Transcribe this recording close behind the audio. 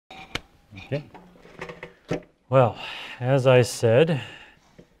Okay. Well, as I said,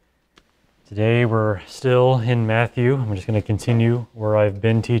 today we're still in Matthew. I'm just going to continue where I've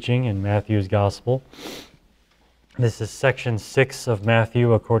been teaching in Matthew's Gospel. This is section 6 of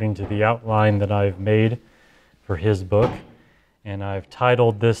Matthew according to the outline that I've made for his book. And I've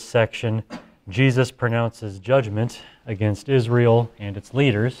titled this section, Jesus Pronounces Judgment Against Israel and Its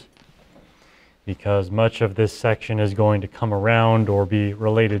Leaders, because much of this section is going to come around or be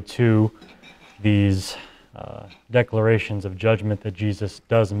related to these declarations of judgment that Jesus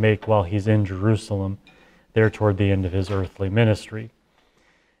does make while he's in Jerusalem, there toward the end of his earthly ministry.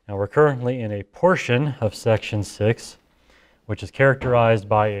 Now we're currently in a portion of section 6, which is characterized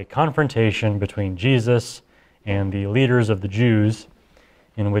by a confrontation between Jesus and the leaders of the Jews,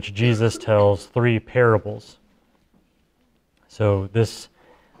 in which Jesus tells 3 parables. So this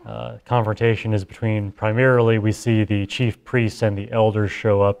confrontation is between, primarily we see the chief priests and the elders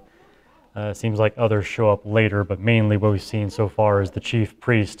show up. It seems like others show up later, but mainly what we've seen so far is the chief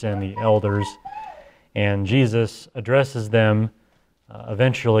priests and the elders. And Jesus addresses them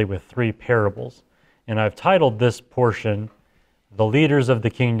eventually with 3 parables. And I've titled this portion, The Leaders of the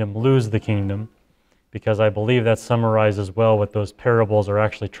Kingdom Lose the Kingdom, because I believe that summarizes well what those parables are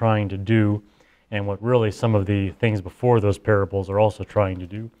actually trying to do and what really some of the things before those parables are also trying to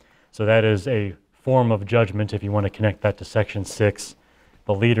do. So that is a form of judgment, if you want to connect that to section 6.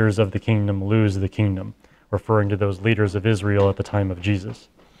 The leaders of the kingdom lose the kingdom, referring to those leaders of Israel at the time of Jesus.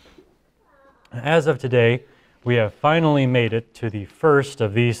 As of today, we have finally made it to the first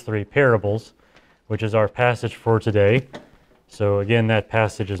of these 3 parables, which is our passage for today. So again, that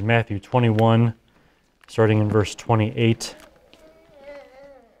passage is Matthew 21, starting in verse 28.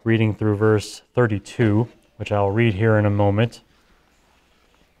 Reading through verse 32, which I'll read here in a moment.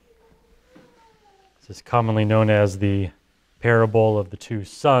 This is commonly known as the parable of the 2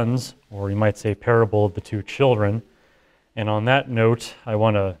 sons, or you might say parable of the 2 children. And on that note, I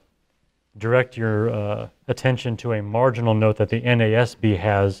want to direct your attention to a marginal note that the NASB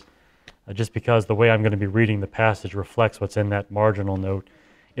has, just because the way I'm going to be reading the passage reflects what's in that marginal note.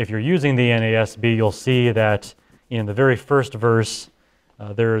 If you're using the NASB, you'll see that in the very first verse,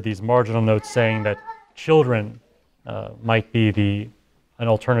 there are these marginal notes saying that children might be an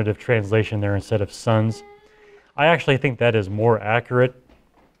alternative translation there instead of sons. I actually think that is more accurate,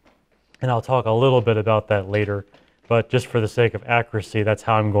 and I'll talk a little bit about that later, but just for the sake of accuracy, that's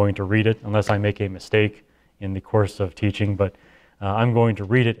how I'm going to read it, unless I make a mistake in the course of teaching, but I'm going to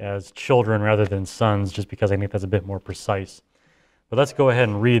read it as children rather than sons, just because I think that's a bit more precise. But let's go ahead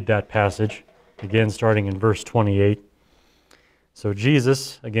and read that passage, again starting in verse 28. So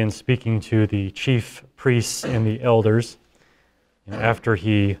Jesus, again speaking to the chief priests and the elders, after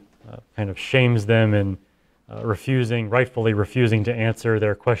he kind of shames them in rightfully refusing to answer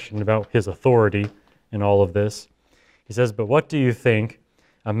their question about his authority in all of this, he says, "But what do you think?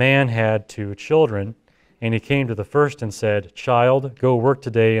 A man had 2 children, and he came to the first and said, 'Child, go work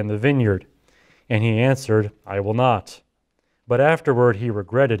today in the vineyard.' And he answered, 'I will not.' But afterward he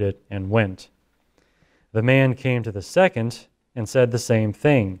regretted it and went. The man came to the second and said the same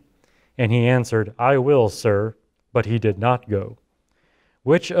thing. And he answered, 'I will, sir,' but he did not go.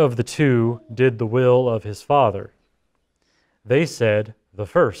 Which of the 2 did the will of his father?" They said, "The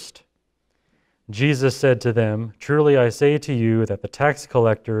first." Jesus said to them, "Truly I say to you that the tax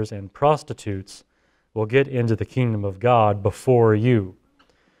collectors and prostitutes will get into the kingdom of God before you.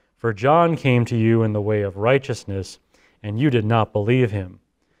 For John came to you in the way of righteousness, and you did not believe him.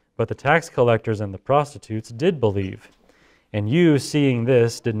 But the tax collectors and the prostitutes did believe. And you, seeing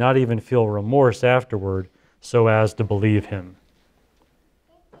this, did not even feel remorse afterward, so as to believe him."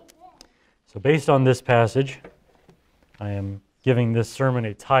 So based on this passage, I am giving this sermon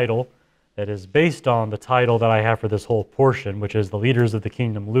a title that is based on the title that I have for this whole portion, which is "The Leaders of the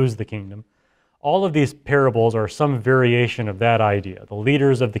Kingdom Lose the Kingdom." All of these parables are some variation of that idea. The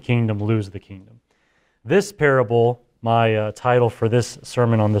leaders of the kingdom lose the kingdom. This parable, my title for this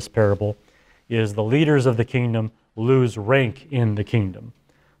sermon on this parable, is "The Leaders of the Kingdom Lose rank in the kingdom."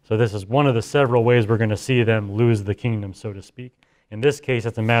 So this is one of the several ways we're going to see them lose the kingdom, so to speak. In this case,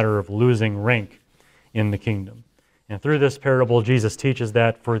 it's a matter of losing rank in the kingdom. And through this parable, Jesus teaches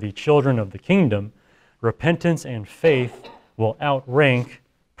that for the children of the kingdom, repentance and faith will outrank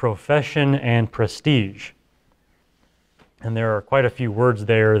profession and prestige. And there are quite a few words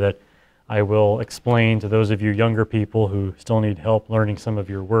there that I will explain to those of you younger people who still need help learning some of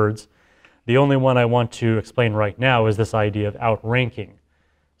your words. The only one I want to explain right now is this idea of outranking.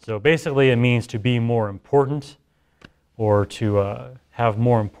 So basically it means to be more important or to have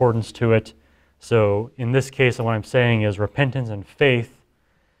more importance to it. So in this case, what I'm saying is repentance and faith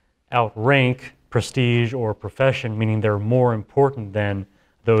outrank prestige or profession, meaning they're more important than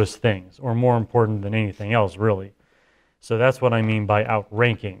those things, or more important than anything else, really. So that's what I mean by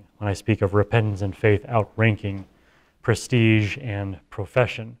outranking when I speak of repentance and faith outranking prestige and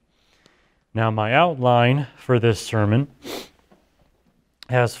profession. Now, my outline for this sermon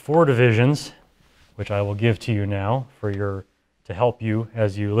has 4 divisions, which I will give to you now to help you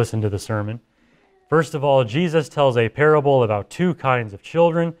as you listen to the sermon. First of all, Jesus tells a parable about 2 kinds of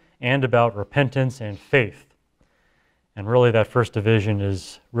children and about repentance and faith. And really that first division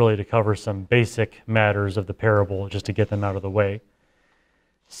is really to cover some basic matters of the parable, just to get them out of the way.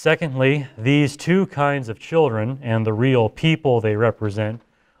 Secondly, these 2 kinds of children and the real people they represent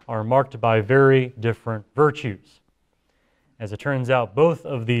are marked by very different virtues. As it turns out, both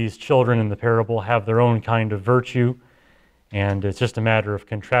of these children in the parable have their own kind of virtue, and it's just a matter of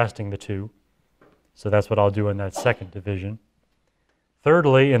contrasting the 2. So that's what I'll do in that second division.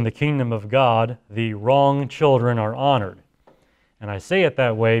 Thirdly, in the kingdom of God, the wrong children are honored. And I say it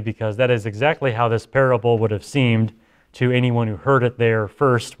that way because that is exactly how this parable would have seemed to anyone who heard it there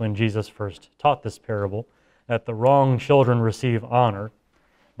first when Jesus first taught this parable, that the wrong children receive honor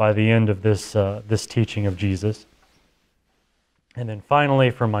by the end of this teaching of Jesus. And then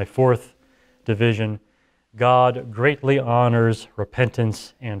finally, for my 4th division, God greatly honors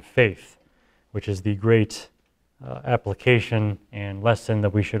repentance and faith, which is the great application and lesson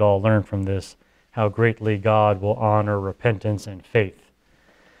that we should all learn from this, how greatly God will honor repentance and faith.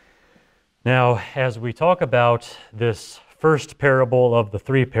 Now, as we talk about this first parable of the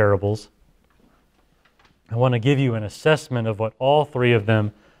 3 parables, I want to give you an assessment of what all 3 of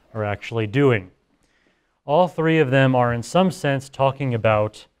them are actually doing. All 3 of them are in some sense talking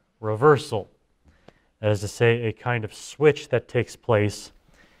about reversal. That is to say, a kind of switch that takes place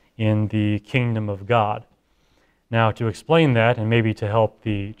in the kingdom of God. Now, to explain that, and maybe to help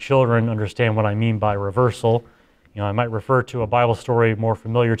the children understand what I mean by reversal, I might refer to a Bible story more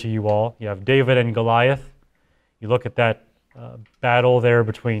familiar to you all. You have David and Goliath. You look at that battle there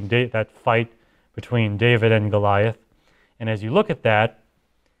that fight between David and Goliath. And as you look at that,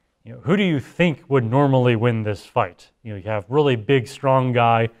 who do you think would normally win this fight? You have really big, strong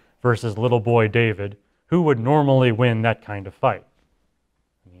guy versus little boy David. Who would normally win that kind of fight?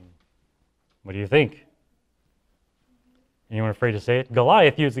 What do you think? Anyone afraid to say it?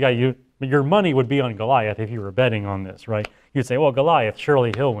 Goliath, he's the guy your money would be on Goliath if you were betting on this, right? You'd say, well, Goliath,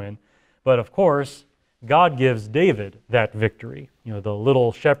 surely he'll win. But of course, God gives David that victory. The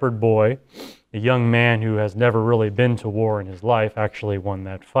little shepherd boy, the young man who has never really been to war in his life, actually won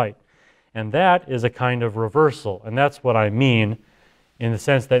that fight. And that is a kind of reversal. And that's what I mean in the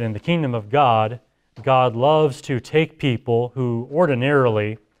sense that in the kingdom of God, God loves to take people who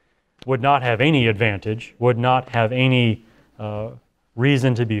ordinarily would not have any advantage, would not have any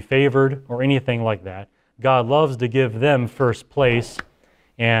reason to be favored or anything like that. God loves to give them first place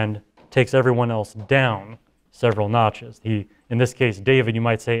and takes everyone else down several notches. In this case, David, you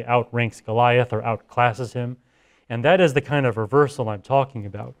might say, outranks Goliath or outclasses him. And that is the kind of reversal I'm talking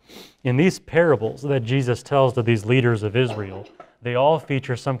about. In these parables that Jesus tells to these leaders of Israel, they all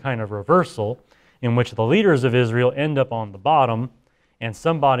feature some kind of reversal in which the leaders of Israel end up on the bottom and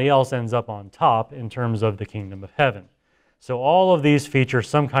somebody else ends up on top in terms of the kingdom of heaven. So all of these feature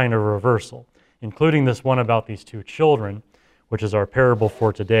some kind of reversal, including this one about these 2 children, which is our parable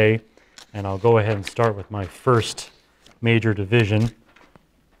for today. And I'll go ahead and start with my first major division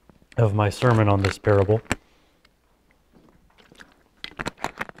of my sermon on this parable,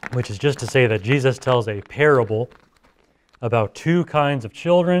 which is just to say that Jesus tells a parable about 2 kinds of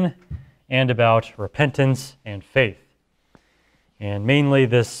children and about repentance and faith. And mainly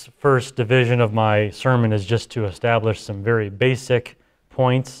this first division of my sermon is just to establish some very basic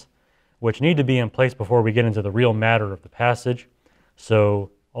points which need to be in place before we get into the real matter of the passage.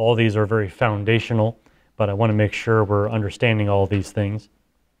 So all these are very foundational, but I want to make sure we're understanding all these things.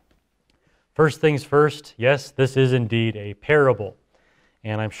 First things first, yes, this is indeed a parable.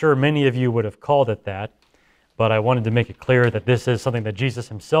 And I'm sure many of you would have called it that, but I wanted to make it clear that this is something that Jesus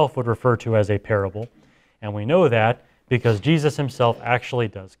himself would refer to as a parable. And we know that because Jesus himself actually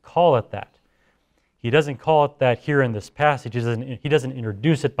does call it that. He doesn't call it that here in this passage. He doesn't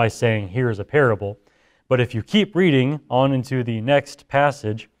introduce it by saying, here's a parable. But if you keep reading on into the next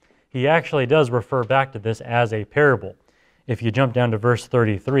passage, he actually does refer back to this as a parable. If you jump down to verse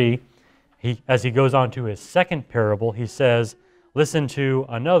 33, as he goes on to his second parable, he says, listen to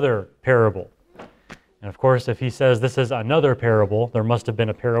another parable. And of course, if he says this is another parable, there must have been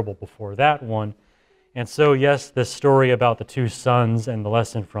a parable before that one. And so, yes, this story about the 2 sons and the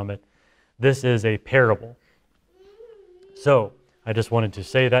lesson from it, this is a parable. So, I just wanted to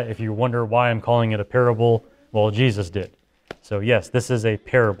say that. If you wonder why I'm calling it a parable, well, Jesus did. So yes, this is a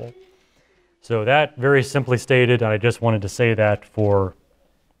parable. So that very simply stated, I just wanted to say that for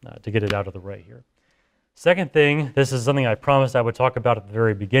to get it out of the way here. Second thing, this is something I promised I would talk about at the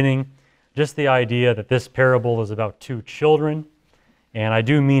very beginning, just the idea that this parable is about two children. And I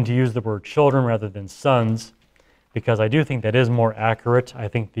do mean to use the word children rather than sons, because I do think that is more accurate. I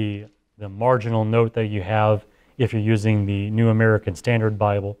think the marginal note that you have if you're using the New American Standard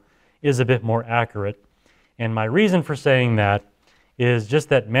Bible is a bit more accurate. And my reason for saying that is just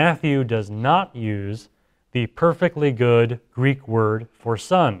that Matthew does not use the perfectly good Greek word for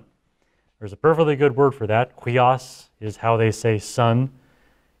son. There's a perfectly good word for that. Huios is how they say son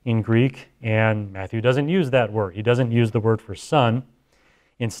in Greek, and Matthew doesn't use that word. He doesn't use the word for son.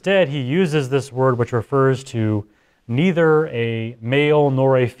 Instead, he uses this word which refers to neither a male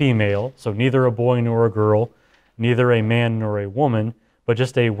nor a female, so neither a boy nor a girl, neither a man nor a woman, but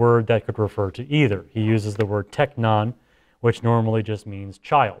just a word that could refer to either. He uses the word teknon, which normally just means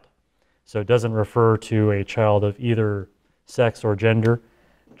child. So it doesn't refer to a child of either sex or gender,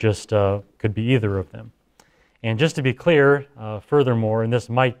 just could be either of them. And just to be clear, furthermore, and this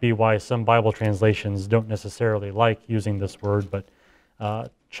might be why some Bible translations don't necessarily like using this word, but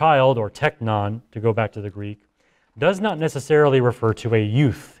child, or teknon, to go back to the Greek, does not necessarily refer to a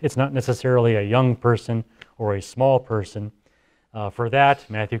youth. It's not necessarily a young person or a small person. For that,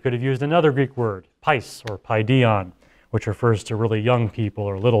 Matthew could have used another Greek word, pais, or paideon, which refers to really young people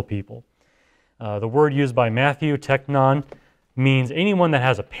or little people. The word used by Matthew, teknon, means anyone that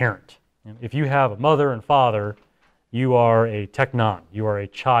has a parent. If you have a mother and father, you are a teknon, you are a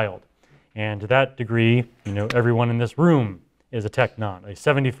child. And to that degree, everyone in this room is a teknon. A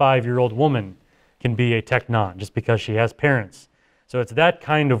 75-year-old woman can be a teknon just because she has parents. So it's that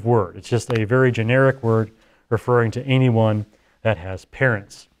kind of word. It's just a very generic word referring to anyone that has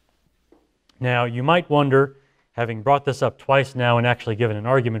parents. Now, you might wonder, having brought this up twice now and actually given an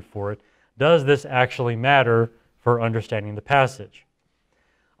argument for it, does this actually matter for understanding the passage?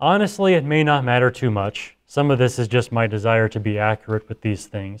 Honestly, it may not matter too much. Some of this is just my desire to be accurate with these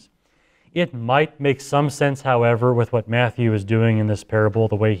things. It might make some sense, however, with what Matthew is doing in this parable,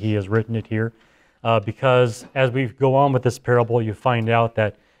 the way he has written it here, because as we go on with this parable, you find out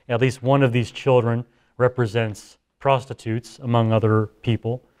that at least one of these children represents prostitutes among other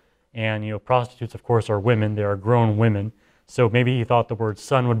people. And, prostitutes, of course, are women. They are grown women. So maybe he thought the word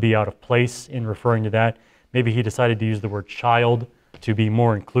son would be out of place in referring to that. Maybe he decided to use the word child to be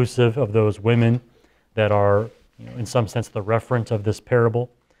more inclusive of those women that are, in some sense, the referent of this parable.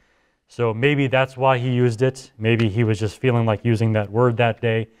 So maybe that's why he used it. Maybe he was just feeling like using that word that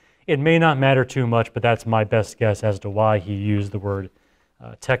day. It may not matter too much, but that's my best guess as to why he used the word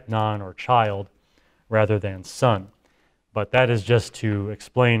teknon, or child, rather than son. But that is just to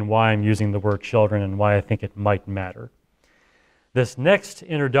explain why I'm using the word children and why I think it might matter. This next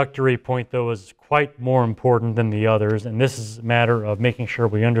introductory point, though, is quite more important than the others, and this is a matter of making sure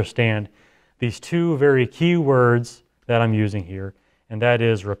we understand these two very key words that I'm using here, and that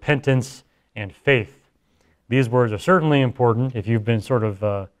is repentance and faith. These words are certainly important. If you've been sort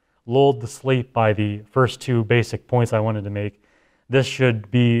of lulled to sleep by the first two basic points I wanted to make, this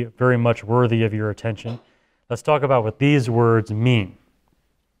should be very much worthy of your attention. Let's talk about what these words mean.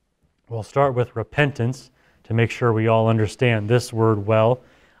 We'll start with repentance to make sure we all understand this word well.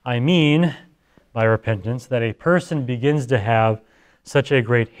 I mean by repentance that a person begins to have such a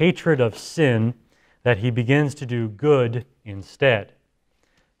great hatred of sin that he begins to do good instead.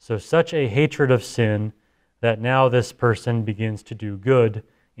 So such a hatred of sin that now this person begins to do good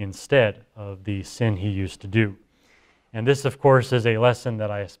instead of the sin he used to do. And this, of course, is a lesson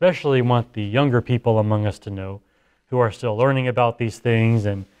that I especially want the younger people among us to know, who are still learning about these things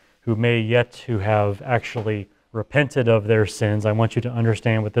and who may yet to have actually repented of their sins. I want you to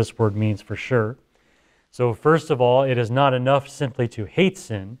understand what this word means for sure. So first of all, it is not enough simply to hate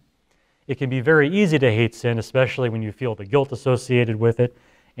sin. It can be very easy to hate sin, especially when you feel the guilt associated with it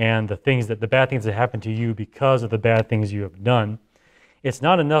and the bad things that happen to you because of the bad things you have done. It's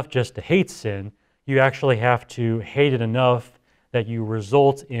not enough just to hate sin. You actually have to hate it enough that you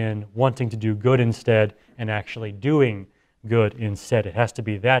result in wanting to do good instead and actually doing good instead. It has to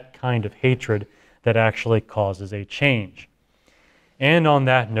be that kind of hatred that actually causes a change. And on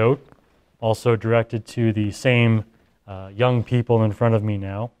that note, also directed to the same young people in front of me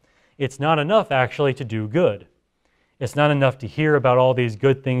now, it's not enough actually to do good. It's not enough to hear about all these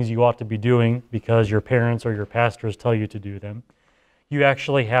good things you ought to be doing because your parents or your pastors tell you to do them. You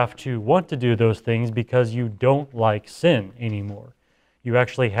actually have to want to do those things because you don't like sin anymore. You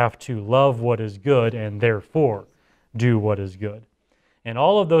actually have to love what is good and therefore do what is good. And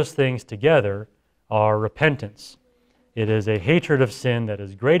all of those things together are repentance. It is a hatred of sin that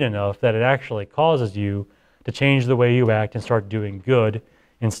is great enough that it actually causes you to change the way you act and start doing good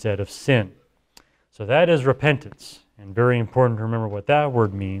instead of sin. So that is repentance, and very important to remember what that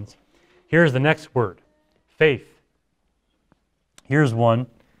word means. Here's the next word, faith. Here's one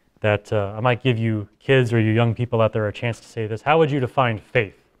that I might give you kids or you young people out there a chance to say this. How would you define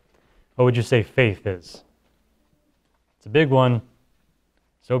faith? What would you say faith is? It's a big one.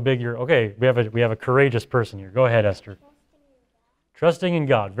 So big you're, okay, we have a courageous person here. Go ahead, Esther. Trusting in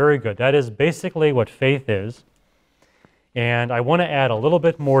God. Very good. That is basically what faith is. And I want to add a little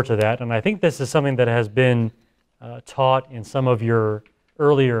bit more to that. And I think this is something that has been taught in some of your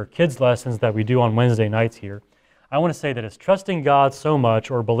earlier kids' lessons that we do on Wednesday nights here. I want to say that it's trusting God so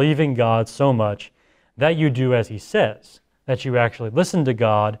much or believing God so much that you do as He says, that you actually listen to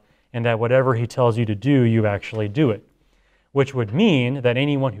God and that whatever He tells you to do, you actually do it. Which would mean that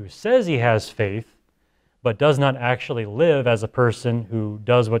anyone who says he has faith but does not actually live as a person who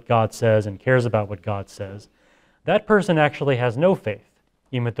does what God says and cares about what God says, that person actually has no faith,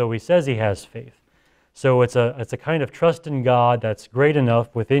 even though he says he has faith. So it's a kind of trust in God that's great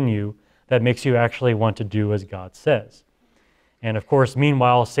enough within you that makes you actually want to do as God says. And of course,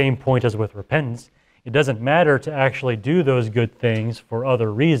 meanwhile, same point as with repentance, it doesn't matter to actually do those good things for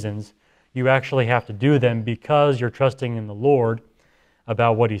other reasons. You actually have to do them because you're trusting in the Lord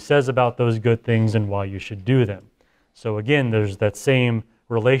about what He says about those good things and why you should do them. So again, there's that same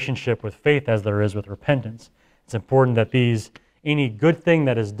relationship with faith as there is with repentance. It's important that any good thing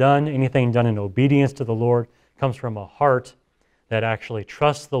that is done, anything done in obedience to the Lord, comes from a heart that actually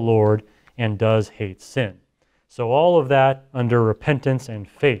trusts the Lord and does hate sin. So all of that under repentance and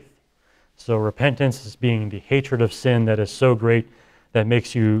faith. So repentance is being the hatred of sin that is so great that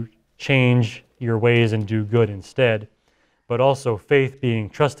makes you change your ways and do good instead. But also faith being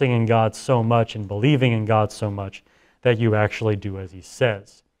trusting in God so much and believing in God so much that you actually do as He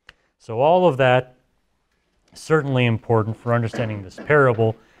says. So all of that is certainly important for understanding this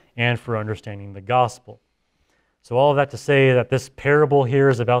parable and for understanding the gospel. So all of that to say that this parable here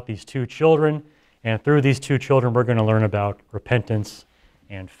is about these two children, and through these two children we're going to learn about repentance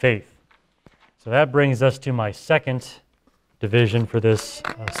and faith. So that brings us to my second division for this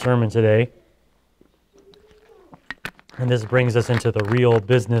sermon today. And this brings us into the real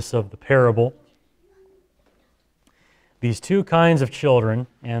business of the parable. These two kinds of children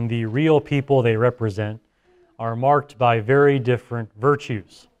and the real people they represent are marked by very different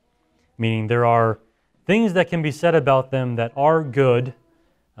virtues, meaning there are things that can be said about them that are good.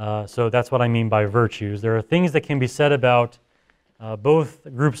 So that's what I mean by virtues. There are things that can be said about both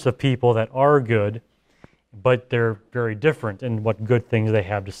groups of people that are good, but they're very different in what good things they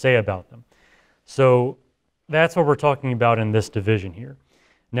have to say about them. So that's what we're talking about in this division here.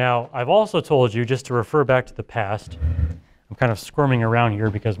 Now, I've also told you, just to refer back to the past, I'm kind of squirming around here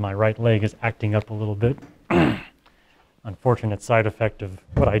because my right leg is acting up a little bit. Unfortunate side effect of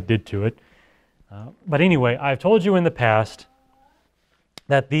what I did to it. But anyway, I've told you in the past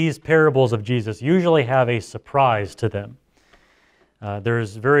that these parables of Jesus usually have a surprise to them.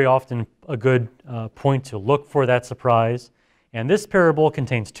 There's very often a good point to look for that surprise. And this parable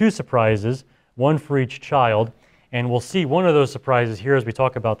contains two surprises, one for each child. And we'll see one of those surprises here as we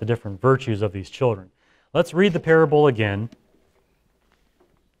talk about the different virtues of these children. Let's read the parable again.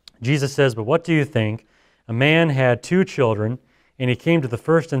 Jesus says, "But what do you think? A man had 2 children, and he came to the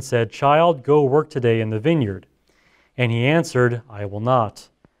first and said, 'Child, go work today in the vineyard.' And he answered, 'I will not.'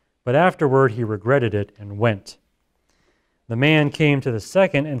 But afterward he regretted it and went. The man came to the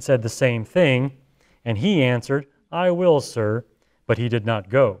second and said the same thing, and he answered, 'I will, sir,' but he did not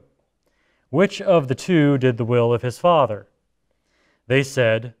go. Which of the 2 did the will of his father?" They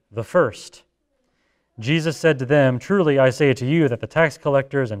said, "The first." Jesus said to them, "Truly I say to you that the tax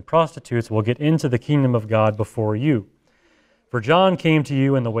collectors and prostitutes will get into the kingdom of God before you. For John came to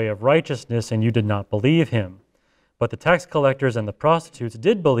you in the way of righteousness, and you did not believe him. But the tax collectors and the prostitutes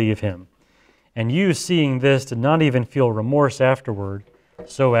did believe him. And you, seeing this, did not even feel remorse afterward,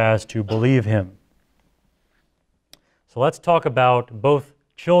 so as to believe him." So let's talk about both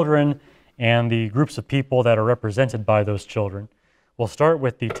children and the groups of people that are represented by those children. We'll start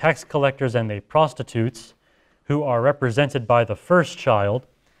with the tax collectors and the prostitutes, who are represented by the first child.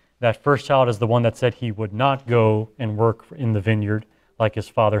 That first child is the one that said he would not go and work in the vineyard, like his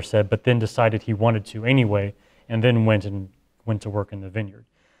father said, but then decided he wanted to anyway, and then went to work in the vineyard.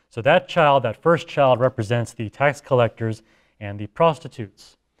 So that child, that first child, represents the tax collectors and the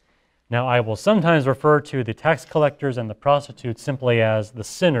prostitutes. Now, I will sometimes refer to the tax collectors and the prostitutes simply as the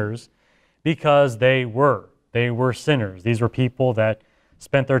sinners, because they were sinners. These were people that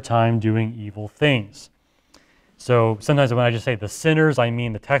spent their time doing evil things. So sometimes when I just say the sinners, I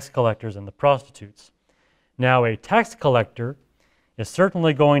mean the tax collectors and the prostitutes. Now, a tax collector is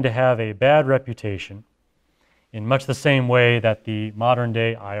certainly going to have a bad reputation in much the same way that the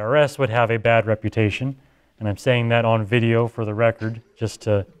modern-day IRS would have a bad reputation. And I'm saying that on video for the record, just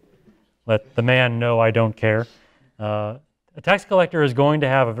to let the man know I don't care. A tax collector is going to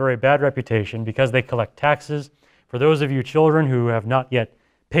have a very bad reputation because they collect taxes. For those of you children who have not yet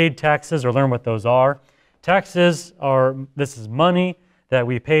paid taxes or learned what those are, taxes are, this is money that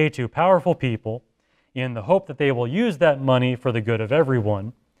we pay to powerful people in the hope that they will use that money for the good of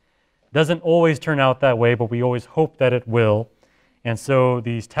everyone. Doesn't always turn out that way, but we always hope that it will. And so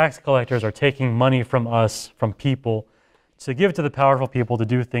these tax collectors are taking money from us, from people, to give to the powerful people to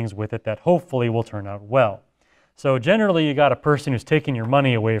do things with it that hopefully will turn out well. So generally you got a person who's taking your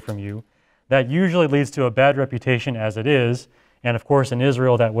money away from you. That usually leads to a bad reputation as it is. And of course in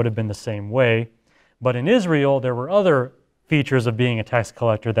Israel that would have been the same way. But in Israel there were other features of being a tax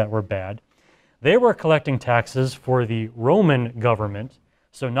collector that were bad. They were collecting taxes for the Roman government,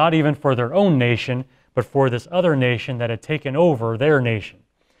 so not even for their own nation, but for this other nation that had taken over their nation.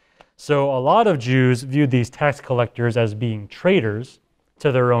 So a lot of Jews viewed these tax collectors as being traitors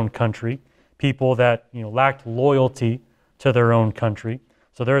to their own country, people that lacked loyalty to their own country.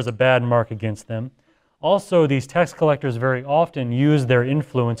 So there is a bad mark against them. Also, these tax collectors very often use their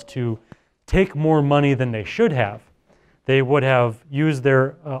influence to take more money than they should have. They would have used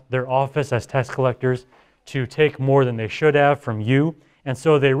their office as tax collectors to take more than they should have from you. And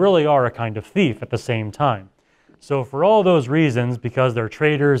so they really are a kind of thief at the same time. So for all those reasons, because they're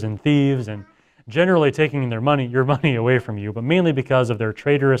traitors and thieves and generally taking your money away from you, but mainly because of their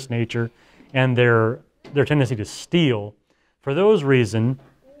traitorous nature and their tendency to steal, for those reasons,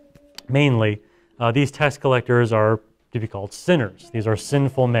 mainly, these tax collectors are to be called sinners. These are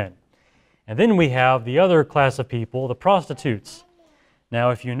sinful men. And then we have the other class of people, the prostitutes.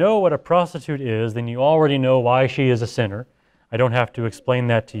 Now, if you know what a prostitute is, then you already know why she is a sinner. I don't have to explain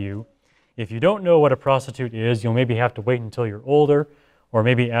that to you. If you don't know what a prostitute is, you'll maybe have to wait until you're older, or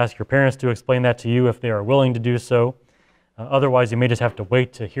maybe ask your parents to explain that to you if they are willing to do so. Otherwise, you may just have to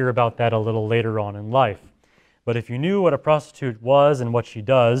wait to hear about that a little later on in life. But if you knew what a prostitute was and what she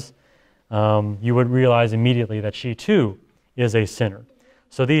does, you would realize immediately that she too is a sinner.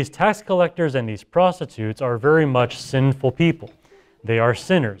 So these tax collectors and these prostitutes are very much sinful people. They are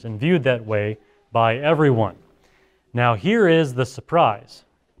sinners and viewed that way by everyone. Now here is the surprise.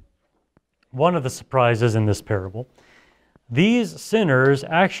 One of the surprises in this parable. These sinners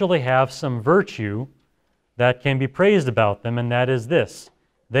actually have some virtue that can be praised about them, and that is this.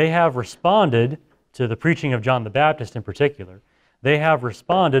 They have responded to the preaching of John the Baptist in particular. They have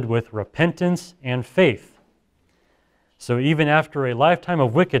responded with repentance and faith. So even after a lifetime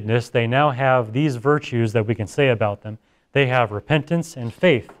of wickedness, they now have these virtues that we can say about them. They have repentance and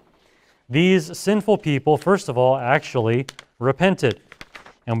faith. These sinful people, first of all, actually repented.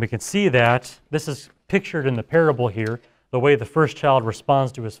 And we can see that, this is pictured in the parable here, the way the first child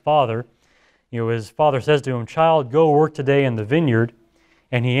responds to his father. His father says to him, "Child, go work today in the vineyard."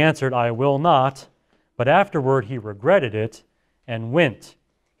 And he answered, "I will not." But afterward he regretted it and went.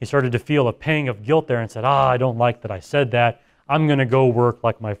 He started to feel a pang of guilt there and said, I don't like that I said that. I'm going to go work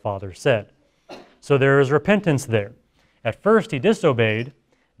like my father said. So there is repentance there. At first he disobeyed,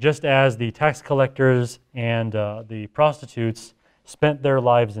 just as the tax collectors and the prostitutes spent their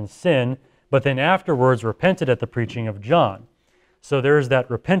lives in sin, but then afterwards repented at the preaching of John. So there's that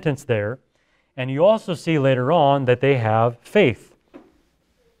repentance there. And you also see later on that they have faith.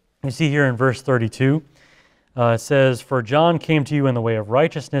 You see here in verse 32, it says, "For John came to you in the way of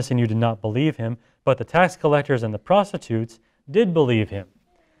righteousness, and you did not believe him, but the tax collectors and the prostitutes did believe him."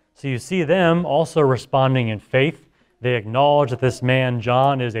 So you see them also responding in faith. They acknowledge that this man,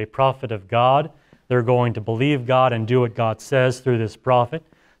 John, is a prophet of God. They're going to believe God and do what God says through this prophet.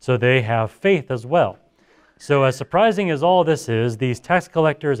 So they have faith as well. So as surprising as all this is, these tax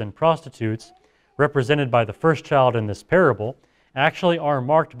collectors and prostitutes, represented by the first child in this parable, actually are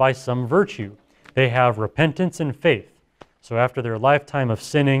marked by some virtue. They have repentance and faith. So after their lifetime of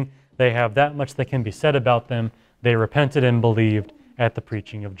sinning, they have that much that can be said about them. They repented and believed at the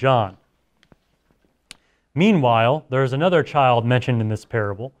preaching of John. Meanwhile, there's another child mentioned in this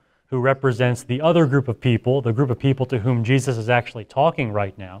parable who represents the other group of people, the group of people to whom Jesus is actually talking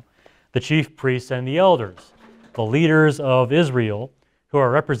right now, the chief priests and the elders, the leaders of Israel, who are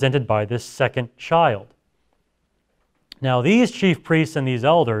represented by this second child. Now, these chief priests and these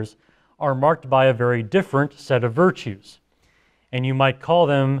elders are marked by a very different set of virtues, and you might call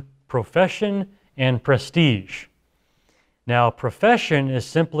them profession and prestige. Now, profession is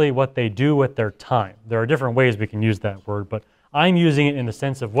simply what they do with their time. There are different ways we can use that word, but I'm using it in the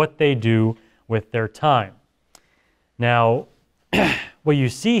sense of what they do with their time. Now, what you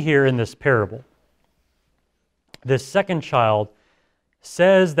see here in this parable, this second child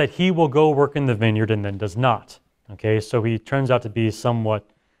says that he will go work in the vineyard and then does not. Okay, so he turns out to be somewhat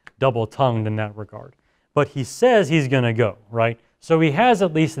double-tongued in that regard. But he says he's going to go, right? So he has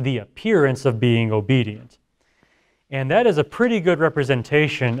at least the appearance of being obedient. And that is a pretty good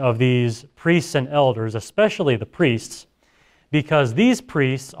representation of these priests and elders, especially the priests, because these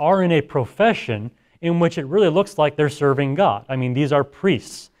priests are in a profession in which it really looks like they're serving God. I mean, these are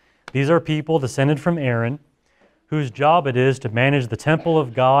priests. These are people descended from Aaron, whose job it is to manage the temple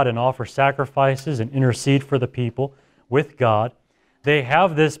of God and offer sacrifices and intercede for the people with God. They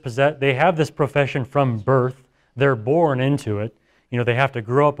have this profession from birth. They're born into it. You know, they have to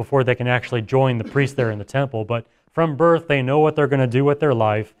grow up before they can actually join the priest there in the temple, but from birth, they know what they're going to do with their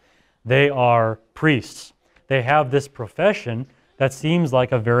life. They are priests. They have this profession that seems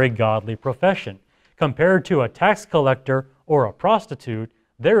like a very godly profession. Compared to a tax collector or a prostitute,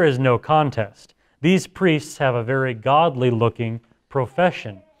 there is no contest. These priests have a very godly-looking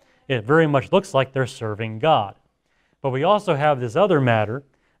profession. It very much looks like they're serving God. But we also have this other matter,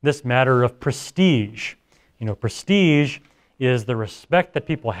 this matter of prestige. You know, prestige is the respect that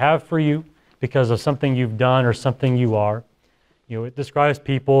people have for you because of something you've done or something you are. You know, it describes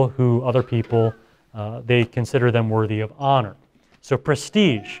people who other people, they consider them worthy of honor. So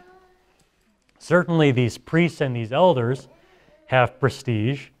prestige. Certainly these priests and these elders have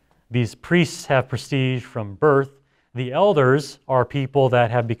prestige. These priests have prestige from birth. The elders are people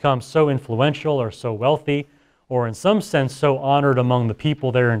that have become so influential or so wealthy or in some sense so honored among the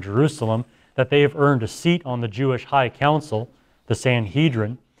people there in Jerusalem that they have earned a seat on the Jewish High Council, the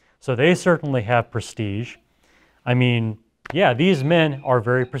Sanhedrin. So they certainly have prestige. I mean, yeah, these men are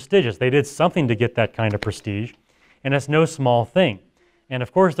very prestigious. They did something to get that kind of prestige, and it's no small thing. And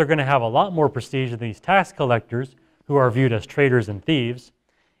of course, they're going to have a lot more prestige than these tax collectors who are viewed as traitors and thieves,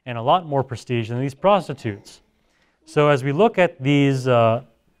 and a lot more prestige than these prostitutes. So as we look at these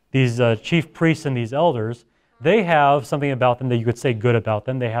chief priests and these elders, they have something about them that you could say good about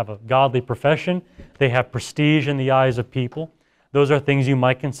them. They have a godly profession. They have prestige in the eyes of people. Those are things you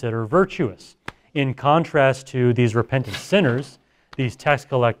might consider virtuous. In contrast to these repentant sinners, these tax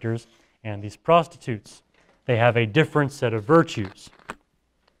collectors, and these prostitutes. They have a different set of virtues.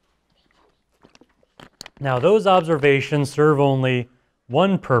 Now, those observations serve only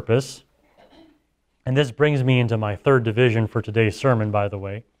one purpose, and this brings me into my third division for today's sermon, by the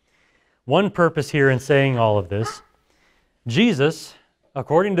way. One purpose here in saying all of this, Jesus,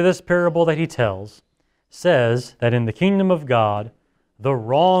 according to this parable that he tells, says that in the kingdom of God, the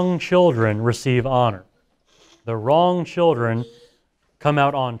wrong children receive honor. The wrong children come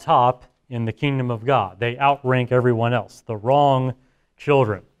out on top in the kingdom of God. They outrank everyone else, the wrong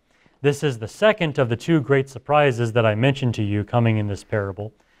children. This is the second of the two great surprises that I mentioned to you coming in this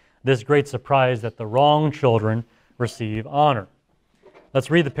parable. This great surprise that the wrong children receive honor. Let's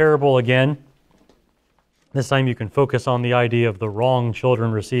read the parable again. This time you can focus on the idea of the wrong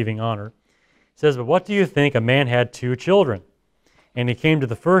children receiving honor. It says, "But what do you think? A man had 2 children. And he came to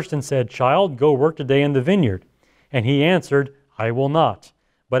the first and said, 'Child, go work today in the vineyard.' And he answered, 'I will not.'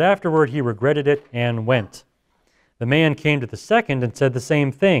 But afterward he regretted it and went. The man came to the second and said the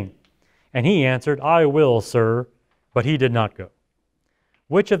same thing. And he answered, 'I will, sir.' But he did not go.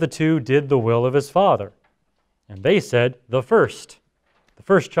 Which of the 2 did the will of his father?' And they said, 'The first.' The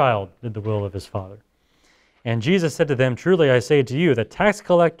first child did the will of his father. And Jesus said to them, 'Truly I say to you that tax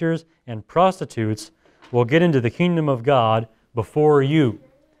collectors and prostitutes will get into the kingdom of God before you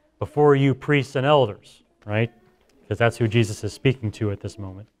priests and elders,'" right? Because that's who Jesus is speaking to at this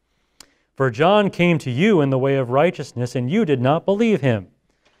moment. "For John came to you in the way of righteousness, and you did not believe him.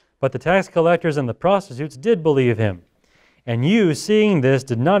 But the tax collectors and the prostitutes did believe him. And you, seeing this,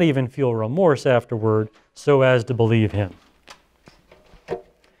 did not even feel remorse afterward so as to believe him."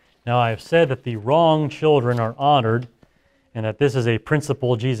 Now, I have said that the wrong children are honored, and that this is a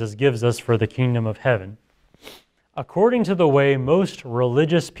principle Jesus gives us for the kingdom of heaven. According to the way most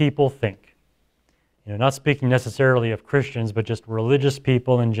religious people think, not speaking necessarily of Christians, but just religious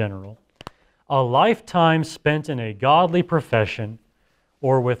people in general, a lifetime spent in a godly profession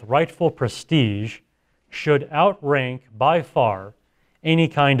or with rightful prestige should outrank by far any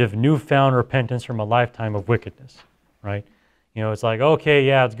kind of newfound repentance from a lifetime of wickedness, right? It's like, okay,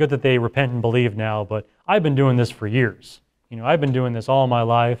 yeah, it's good that they repent and believe now, but I've been doing this for years. I've been doing this all my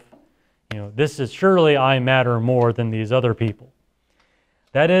life. Surely I matter more than these other people.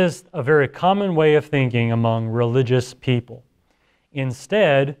 That is a very common way of thinking among religious people.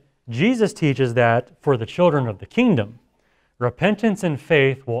 Instead, Jesus teaches that for the children of the kingdom, repentance and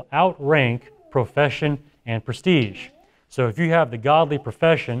faith will outrank profession and prestige. So if you have the godly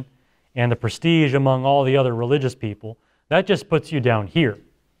profession and the prestige among all the other religious people, that just puts you down here.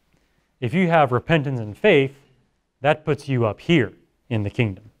 If you have repentance and faith, that puts you up here in the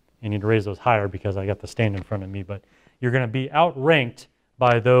kingdom. You need to raise those higher because I got the stand in front of me, but you're going to be outranked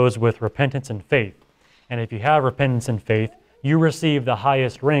by those with repentance and faith. And if you have repentance and faith, you receive the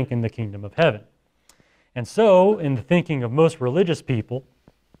highest rank in the kingdom of heaven. And so, in the thinking of most religious people,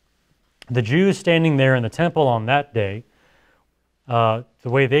 the Jews standing there in the temple on that day, the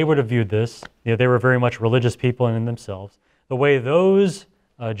way they would have viewed this, they were very much religious people in themselves. The way those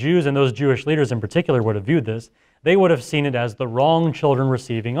Jews and those Jewish leaders in particular would have viewed this, they would have seen it as the wrong children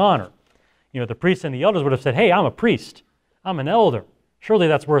receiving honor. The priests and the elders would have said, hey, I'm a priest. I'm an elder. Surely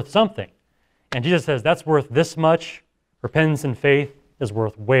that's worth something. And Jesus says, that's worth this much. Repentance and faith is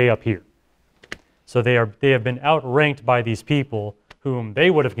worth way up here. So they have been outranked by these people whom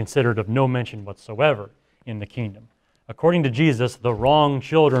they would have considered of no mention whatsoever in the kingdom. According to Jesus, the wrong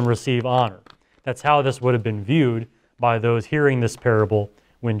children receive honor. That's how this would have been viewed by those hearing this parable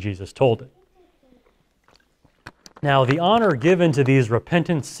when Jesus told it. Now, the honor given to these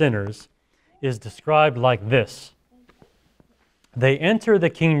repentant sinners is described like this. They enter the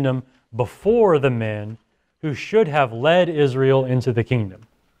kingdom before the men who should have led Israel into the kingdom.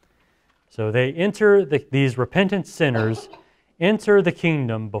 So they enter, these repentant sinners enter the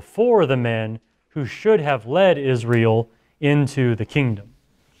kingdom before the men who should have led Israel into the kingdom.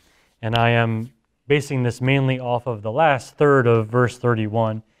 And I am basing this mainly off of the last third of verse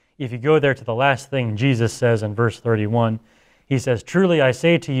 31. If you go there to the last thing Jesus says in verse 31, he says, truly I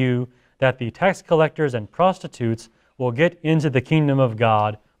say to you that the tax collectors and prostitutes will get into the kingdom of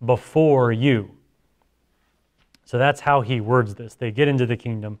God before you. So that's how he words this. They get into the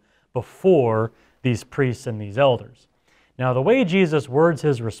kingdom before these priests and these elders. Now, the way Jesus words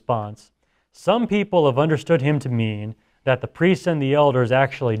his response, some people have understood him to mean that the priests and the elders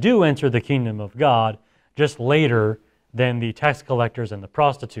actually do enter the kingdom of God just later than the tax collectors and the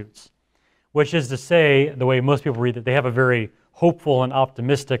prostitutes. Which is to say, the way most people read it, they have a very hopeful and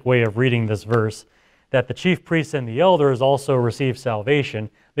optimistic way of reading this verse, that the chief priests and the elders also receive salvation.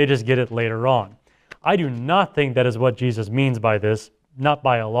 They just get it later on. I do not think that is what Jesus means by this, not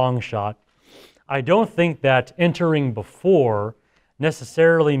by a long shot. I don't think that entering before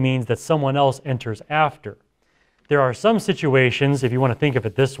necessarily means that someone else enters after. There are some situations, if you want to think of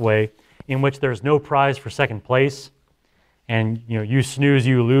it this way, in which there's no prize for second place, and you snooze,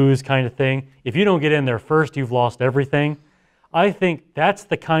 you lose kind of thing. If you don't get in there first, you've lost everything. I think that's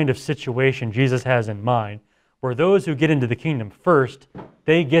the kind of situation Jesus has in mind, where those who get into the kingdom first,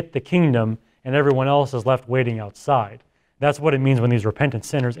 they get the kingdom, and everyone else is left waiting outside. That's what it means when these repentant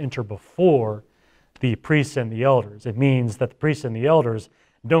sinners enter before the priests and the elders. It means that the priests and the elders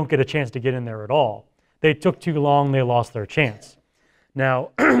don't get a chance to get in there at all. They took too long, they lost their chance.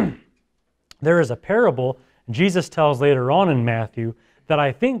 Now, there is a parable Jesus tells later on in Matthew that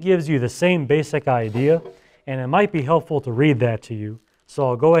I think gives you the same basic idea, and it might be helpful to read that to you. So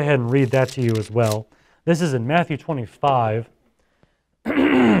I'll go ahead and read that to you as well. This is in Matthew 25.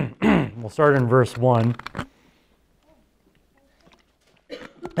 We'll start in verse 1.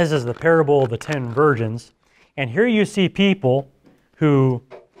 This is the parable of the 10 virgins. And here you see people who,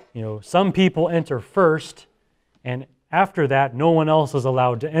 some people enter first, and after that, no one else is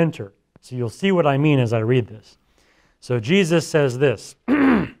allowed to enter. So you'll see what I mean as I read this. So Jesus says this,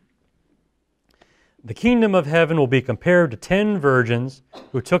 the kingdom of heaven will be compared to 10 virgins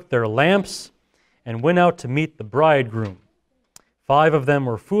who took their lamps and went out to meet the bridegroom. 5 of them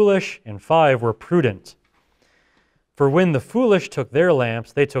were foolish, and 5 were prudent. For when the foolish took their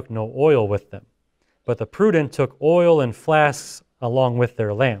lamps, they took no oil with them. But the prudent took oil in flasks along with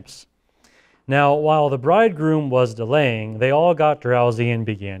their lamps. Now, while the bridegroom was delaying, they all got drowsy and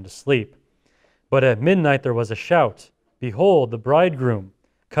began to sleep. But at midnight there was a shout, behold, the bridegroom,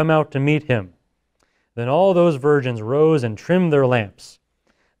 come out to meet him. Then all those virgins rose and trimmed their lamps.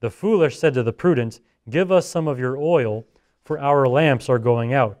 The foolish said to the prudent, give us some of your oil, for our lamps are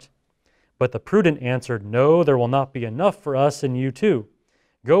going out. But the prudent answered, no, there will not be enough for us and you too.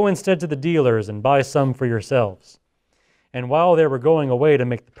 Go instead to the dealers and buy some for yourselves. And while they were going away to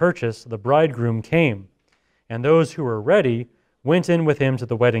make the purchase, the bridegroom came, and those who were ready went in with him to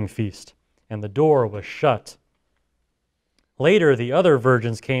the wedding feast, and the door was shut. Later the other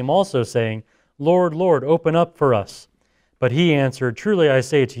virgins came also, saying, Lord, Lord, open up for us. But he answered, truly I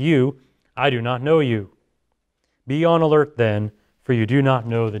say to you, I do not know you. Be on alert then, for for you do not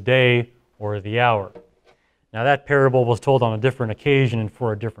know the day or the hour. Now that parable was told on a different occasion and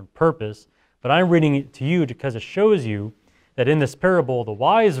for a different purpose, but I'm reading it to you because it shows you that in this parable, the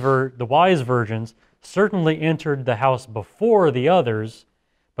wise virgins certainly entered the house before the others,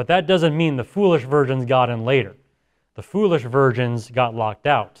 but that doesn't mean the foolish virgins got in later. The foolish virgins got locked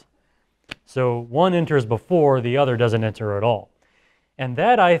out. So one enters before, the other doesn't enter at all. And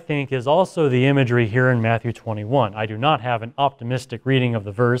that, I think, is also the imagery here in Matthew 21. I do not have an optimistic reading of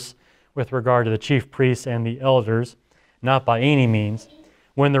the verse with regard to the chief priests and the elders, not by any means.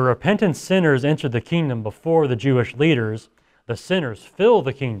 When the repentant sinners enter the kingdom before the Jewish leaders, the sinners fill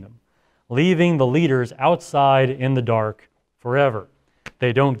the kingdom, leaving the leaders outside in the dark forever.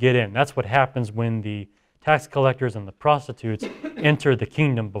 They don't get in. That's what happens when the tax collectors and the prostitutes enter the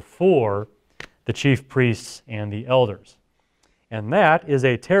kingdom before the chief priests and the elders. And that is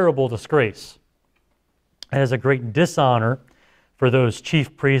a terrible disgrace. It is a great dishonor for those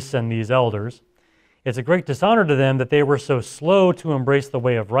chief priests and these elders. It's a great dishonor to them that they were so slow to embrace the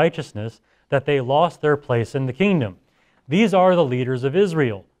way of righteousness that they lost their place in the kingdom. These are the leaders of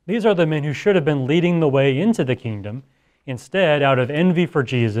Israel. These are the men who should have been leading the way into the kingdom. Instead, out of envy for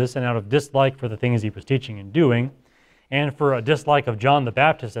Jesus and out of dislike for the things he was teaching and doing, and for a dislike of John the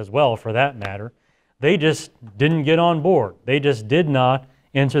Baptist as well, for that matter, they just didn't get on board. They just did not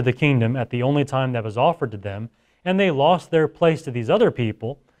enter the kingdom at the only time that was offered to them, and they lost their place to these other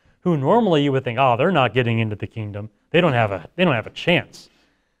people who normally you would think, oh, they're not getting into the kingdom. They don't have a chance.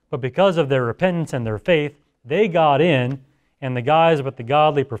 But because of their repentance and their faith, they got in, and the guys with the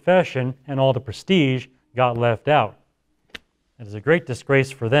godly profession and all the prestige got left out. It is a great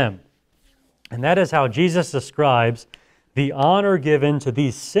disgrace for them. And that is how Jesus describes the honor given to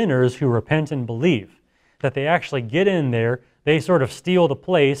these sinners who repent and believe. That they actually get in there, they sort of steal the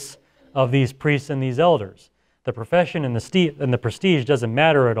place of these priests and these elders. The profession and the prestige doesn't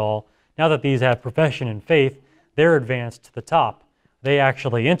matter at all. Now that these have profession and faith, they're advanced to the top. They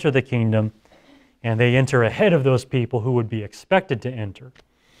actually enter the kingdom, and they enter ahead of those people who would be expected to enter.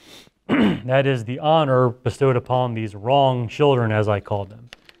 That is the honor bestowed upon these wrong children, as I call them.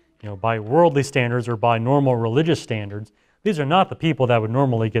 By worldly standards or by normal religious standards, these are not the people that would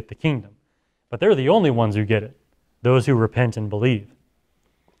normally get the kingdom. But they're the only ones who get it, those who repent and believe.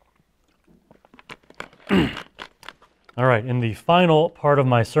 All right, in the final part of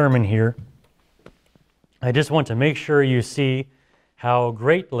my sermon here, I just want to make sure you see how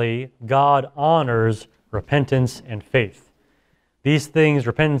greatly God honors repentance and faith. These things,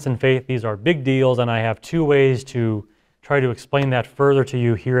 repentance and faith, these are big deals, and I have two ways to try to explain that further to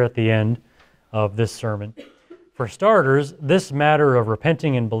you here at the end of this sermon. For starters, this matter of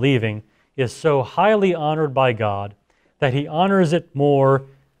repenting and believing is so highly honored by God that he honors it more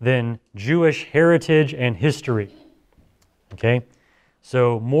than Jewish heritage and history. Okay?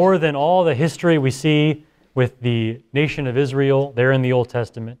 So more than all the history we see with the nation of Israel there in the Old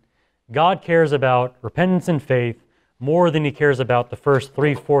Testament, God cares about repentance and faith more than he cares about the first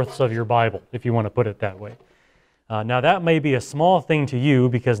 3/4 of your Bible, if you want to put it that way. Now that may be a small thing to you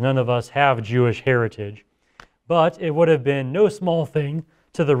because none of us have Jewish heritage, but it would have been no small thing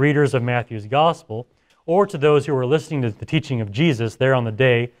to the readers of Matthew's Gospel or to those who were listening to the teaching of Jesus there on the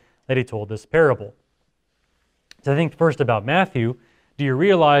day that he told this parable. So I think first about Matthew, do you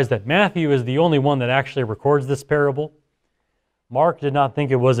realize that Matthew is the only one that actually records this parable? Mark did not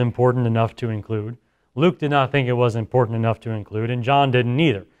think it was important enough to include. Luke did not think it was important enough to include, and John didn't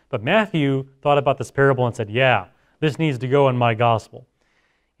either. But Matthew thought about this parable and said, yeah, this needs to go in my gospel.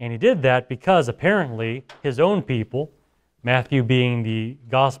 And he did that because apparently his own people, Matthew being the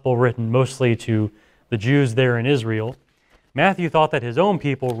gospel written mostly to the Jews there in Israel, Matthew thought that his own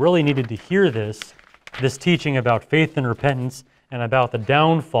people really needed to hear this teaching about faith and repentance and about the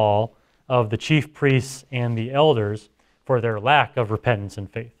downfall of the chief priests and the elders for their lack of repentance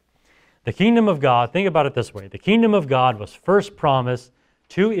and faith. The kingdom of God, think about it this way, the kingdom of God was first promised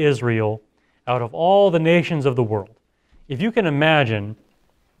to Israel out of all the nations of the world. If you can imagine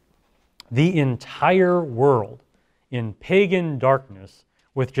the entire world in pagan darkness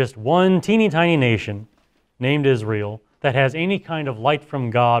with just one teeny tiny nation named Israel that has any kind of light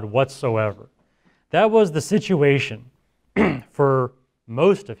from God whatsoever. That was the situation for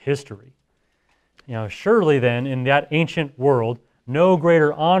most of history. Surely then, in that ancient world, no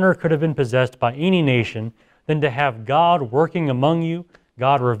greater honor could have been possessed by any nation than to have God working among you,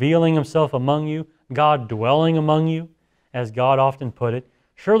 God revealing himself among you, God dwelling among you, as God often put it.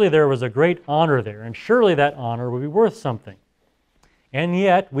 Surely there was a great honor there, and surely that honor would be worth something. And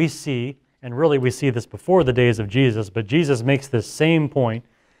yet we see, and really we see this before the days of Jesus, but Jesus makes this same point,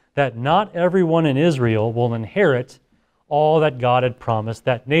 that not everyone in Israel will inherit all that God had promised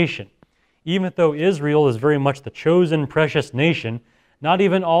that nation. Even though Israel is very much the chosen, precious nation, not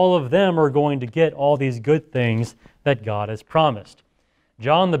even all of them are going to get all these good things that God has promised.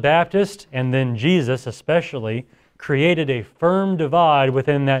 John the Baptist, and then Jesus especially, created a firm divide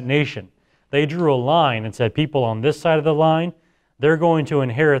within that nation. They drew a line and said, people on this side of the line, they're going to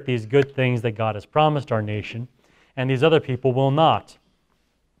inherit these good things that God has promised our nation, and these other people will not.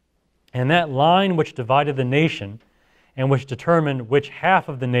 And that line which divided the nation and which determined which half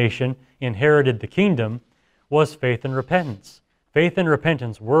of the nation inherited the kingdom was faith and repentance. Faith and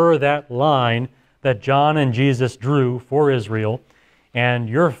repentance were that line that John and Jesus drew for Israel, and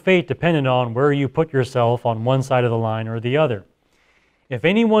your fate depended on where you put yourself on one side of the line or the other. If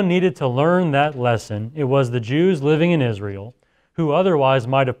anyone needed to learn that lesson, it was the Jews living in Israel, who otherwise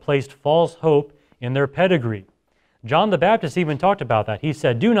might have placed false hope in their pedigree. John the Baptist even talked about that. He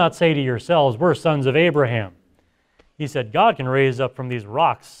said, do not say to yourselves, we're sons of Abraham. He said, God can raise up from these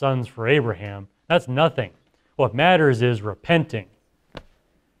rocks sons for Abraham. That's nothing. What matters is repenting.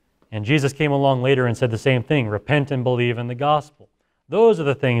 And Jesus came along later and said the same thing, repent and believe in the gospel. Those are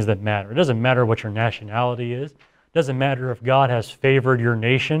the things that matter. It doesn't matter what your nationality is. It doesn't matter if God has favored your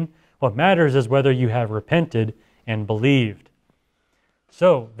nation. What matters is whether you have repented and believed.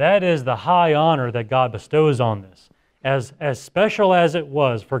 So that is the high honor that God bestows on this. As special as it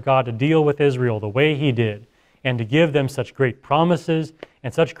was for God to deal with Israel the way He did, and to give them such great promises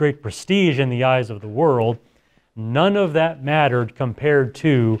and such great prestige in the eyes of the world, none of that mattered compared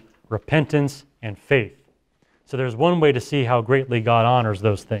to repentance and faith. So there's one way to see how greatly God honors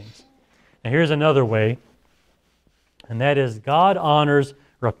those things. Now here's another way, and that is God honors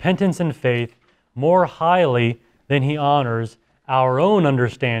repentance and faith more highly than He honors our own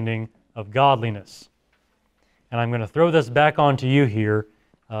understanding of godliness. And I'm going to throw this back onto you here.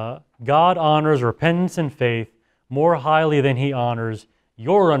 God honors repentance and faith more highly than He honors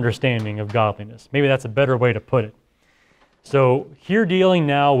your understanding of godliness. Maybe that's a better way to put it. So here dealing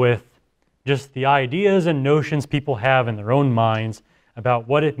now with just the ideas and notions people have in their own minds about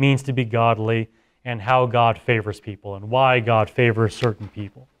what it means to be godly and how God favors people and why God favors certain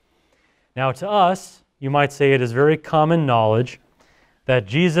people. Now to us, you might say it is very common knowledge that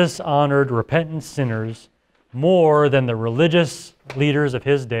Jesus honored repentant sinners more than the religious leaders of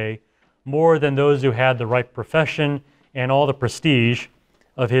His day, more than those who had the right profession and all the prestige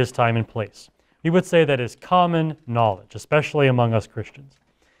of His time and place. We would say that is common knowledge, especially among us Christians.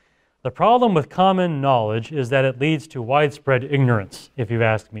 The problem with common knowledge is that it leads to widespread ignorance, if you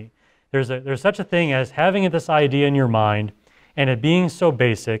ask me. There's such a thing as having this idea in your mind and it being so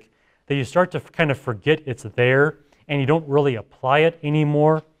basic that you start to kind of forget it's there and you don't really apply it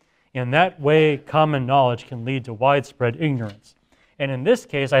anymore. In that way, common knowledge can lead to widespread ignorance. And in this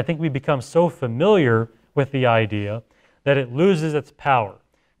case, I think we become so familiar with the idea that it loses its power.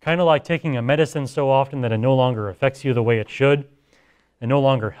 Kind of like taking a medicine so often that it no longer affects you the way it should. It no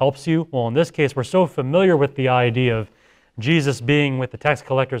longer helps you. Well, in this case, we're so familiar with the idea of Jesus being with the tax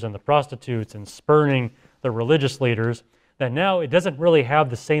collectors and the prostitutes and spurning the religious leaders that now it doesn't really have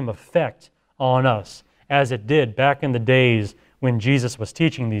the same effect on us as it did back in the days when Jesus was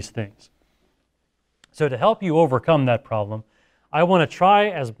teaching these things. So to help you overcome that problem, I want to try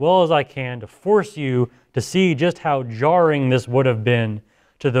as well as I can to force you to see just how jarring this would have been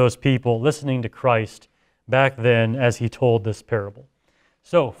to those people listening to Christ back then as He told this parable.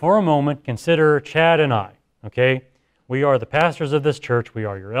 So for a moment, consider Chad and I, okay? We are the pastors of this church. We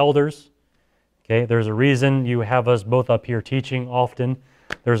are your elders, okay? There's a reason you have us both up here teaching often.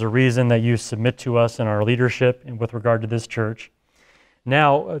 There's a reason that you submit to us in our leadership and with regard to this church.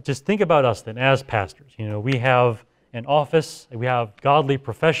 Now, just think about us then as pastors. You know, we have an office, we have godly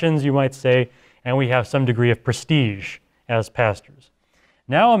professions, you might say, and we have some degree of prestige as pastors.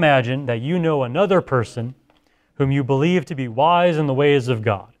 Now imagine that you know another person whom you believe to be wise in the ways of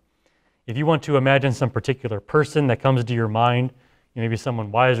God. If you want to imagine some particular person that comes to your mind, maybe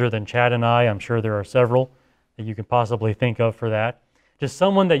someone wiser than Chad and I, I'm sure there are several that you can possibly think of for that. Just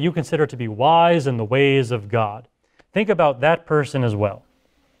someone that you consider to be wise in the ways of God. Think about that person as well.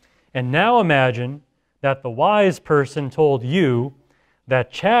 And now imagine that the wise person told you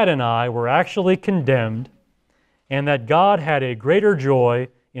that Chad and I were actually condemned and that God had a greater joy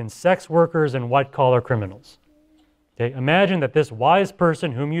in sex workers and white-collar criminals. Okay? Imagine that this wise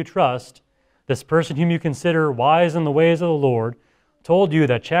person whom you trust, this person whom you consider wise in the ways of the Lord, told you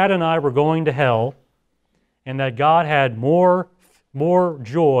that Chad and I were going to hell and that God had more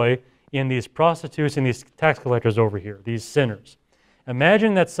joy in these prostitutes and these tax collectors over here, these sinners.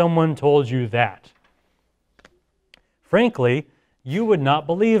 Imagine that someone told you that. Frankly, you would not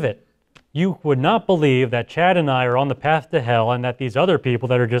believe it. You would not believe that Chad and I are on the path to hell and that these other people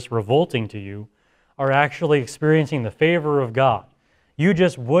that are just revolting to you are actually experiencing the favor of God. You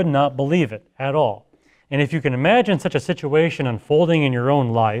just would not believe it at all. And if you can imagine such a situation unfolding in your own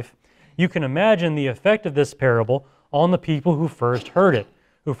life, you can imagine the effect of this parable on the people who first heard it,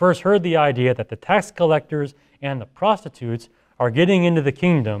 who first heard the idea that the tax collectors and the prostitutes are getting into the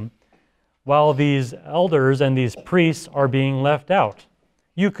kingdom while these elders and these priests are being left out.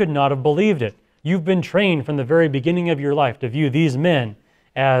 You could not have believed it. You've been trained from the very beginning of your life to view these men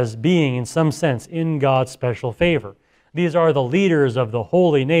as being, in some sense, in God's special favor. These are the leaders of the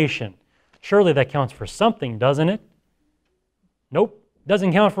holy nation. Surely that counts for something, doesn't it? Nope,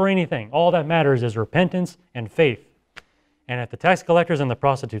 doesn't count for anything. All that matters is repentance and faith. And if the tax collectors and the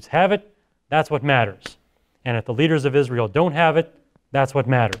prostitutes have it, that's what matters. And if the leaders of Israel don't have it, that's what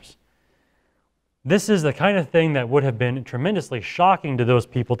matters. This is the kind of thing that would have been tremendously shocking to those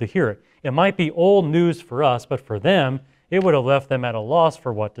people to hear it. It might be old news for us, but for them, it would have left them at a loss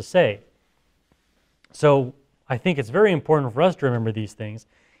for what to say. So I think it's very important for us to remember these things.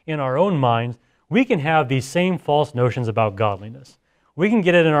 In our own minds, we can have these same false notions about godliness. We can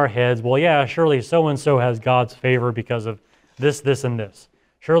get it in our heads, well, yeah, surely so-and-so has God's favor because of this, this, and this.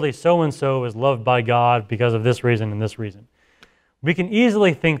 Surely so-and-so is loved by God because of this reason and this reason. We can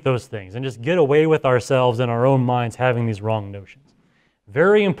easily think those things and just get away with ourselves in our own minds having these wrong notions.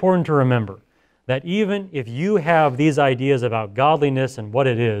 Very important to remember that even if you have these ideas about godliness and what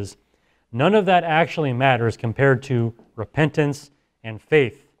it is, none of that actually matters compared to repentance and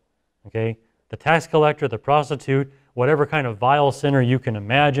faith. Okay? The tax collector, the prostitute, whatever kind of vile sinner you can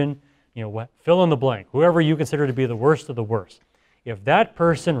imagine, fill in the blank, whoever you consider to be the worst of the worst. If that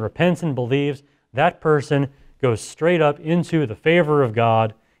person repents and believes, that person goes straight up into the favor of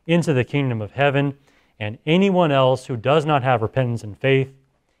God, into the kingdom of heaven, and anyone else who does not have repentance and faith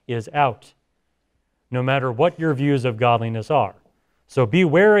is out, no matter what your views of godliness are. So be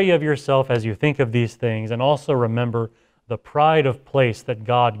wary of yourself as you think of these things, and also remember the pride of place that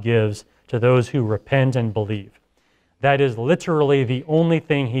God gives to those who repent and believe. That is literally the only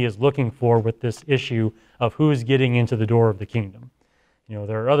thing He is looking for with this issue of who's getting into the door of the kingdom.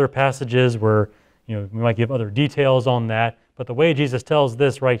 There are other passages where we might give other details on that, but the way Jesus tells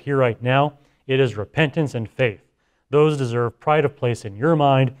this right here, right now, it is repentance and faith. Those deserve pride of place in your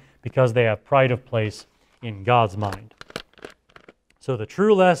mind because they have pride of place in God's mind. So the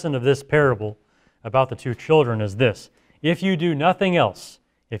true lesson of this parable about the two children is this: if you do nothing else,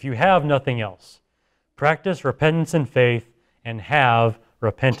 if you have nothing else, practice repentance and faith and have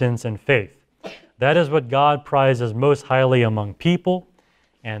repentance and faith. That is what God prizes most highly among people,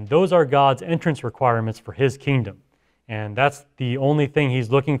 and those are God's entrance requirements for His kingdom. And that's the only thing He's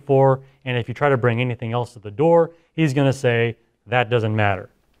looking for, and if you try to bring anything else to the door, He's going to say, that doesn't matter.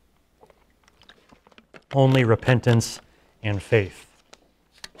 Only repentance and faith.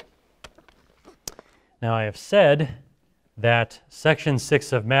 Now, I have said that section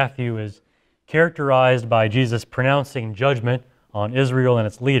 6 of Matthew is characterized by Jesus pronouncing judgment on Israel and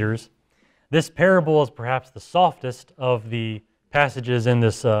its leaders. This parable is perhaps the softest of the passages in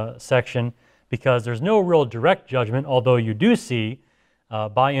this section because there's no real direct judgment, although you do see,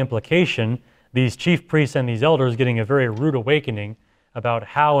 by implication, these chief priests and these elders getting a very rude awakening about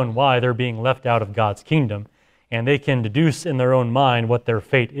how and why they're being left out of God's kingdom, and they can deduce in their own mind what their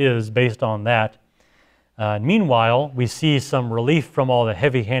fate is based on that. Meanwhile, we see some relief from all the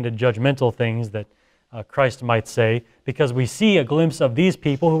heavy-handed judgmental things that Christ might say, because we see a glimpse of these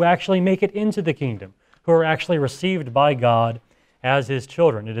people who actually make it into the kingdom, who are actually received by God as His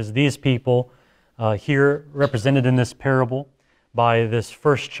children. It is these people here represented in this parable by this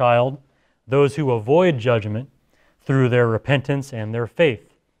first child, those who avoid judgment through their repentance and their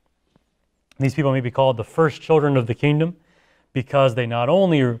faith. These people may be called the first children of the kingdom because they not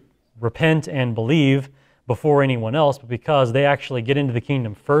only repent and believe before anyone else, but because they actually get into the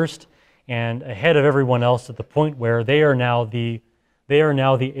kingdom first and ahead of everyone else to the point where they are now the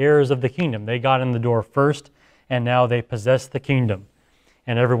heirs of the kingdom. They got in the door first, and now they possess the kingdom,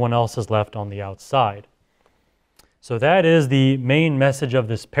 and everyone else is left on the outside. So that is the main message of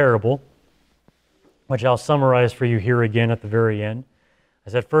this parable, which I'll summarize for you here again at the very end.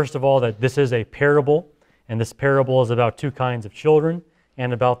 I said, first of all, that this is a parable, and this parable is about two kinds of children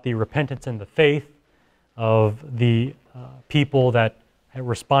and about the repentance and the faith of the people that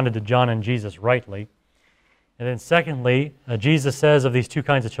responded to John and Jesus rightly. And then secondly, Jesus says of these two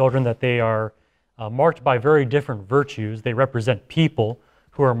kinds of children that they are marked by very different virtues. They represent people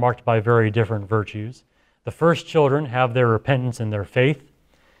who are marked by very different virtues. The first children have their repentance and their faith,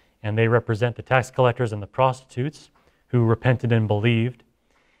 and they represent the tax collectors and the prostitutes who repented and believed.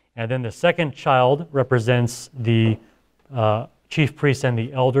 And then the second child represents the chief priests and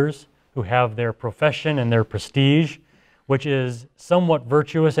the elders, who have their profession and their prestige, which is somewhat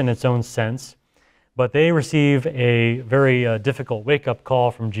virtuous in its own sense. But they receive a very difficult wake-up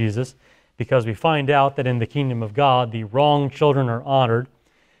call from Jesus, because we find out that in the kingdom of God, the wrong children are honored,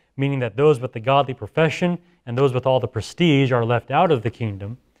 meaning that those with the godly profession and those with all the prestige are left out of the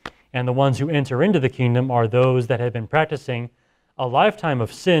kingdom, and the ones who enter into the kingdom are those that have been practicing a lifetime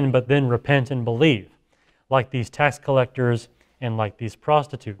of sin but then repent and believe, like these tax collectors and like these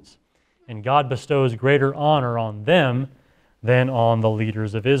prostitutes. And God bestows greater honor on them than on the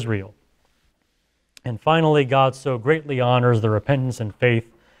leaders of Israel. And finally, God so greatly honors the repentance and faith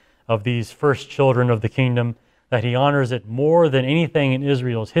of these first children of the kingdom that he honors it more than anything in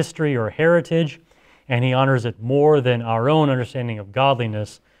Israel's history or heritage, and he honors it more than our own understanding of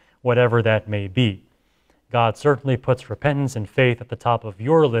godliness, whatever that may be. God certainly puts repentance and faith at the top of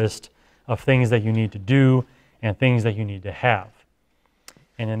your list of things that you need to do and things that you need to have.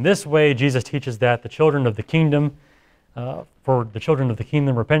 And in this way, Jesus teaches that the children of the kingdom, for the children of the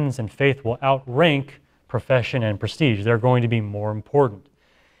kingdom, repentance and faith will outrank profession and prestige. They're going to be more important.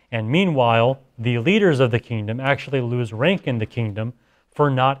 And meanwhile, the leaders of the kingdom actually lose rank in the kingdom for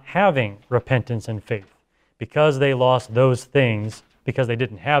not having repentance and faith. Because they lost those things, because they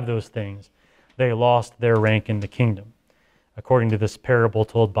didn't have those things, they lost their rank in the kingdom, according to this parable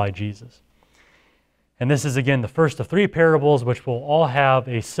told by Jesus. And this is, again, the first of three parables, which will all have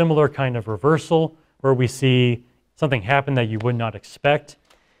a similar kind of reversal, where we see something happen that you would not expect.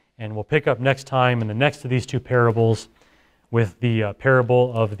 And we'll pick up next time in the next of these two parables with the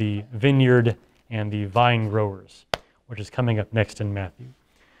parable of the vineyard and the vine growers, which is coming up next in Matthew.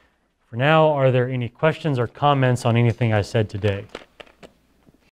 For now, are there any questions or comments on anything I said today?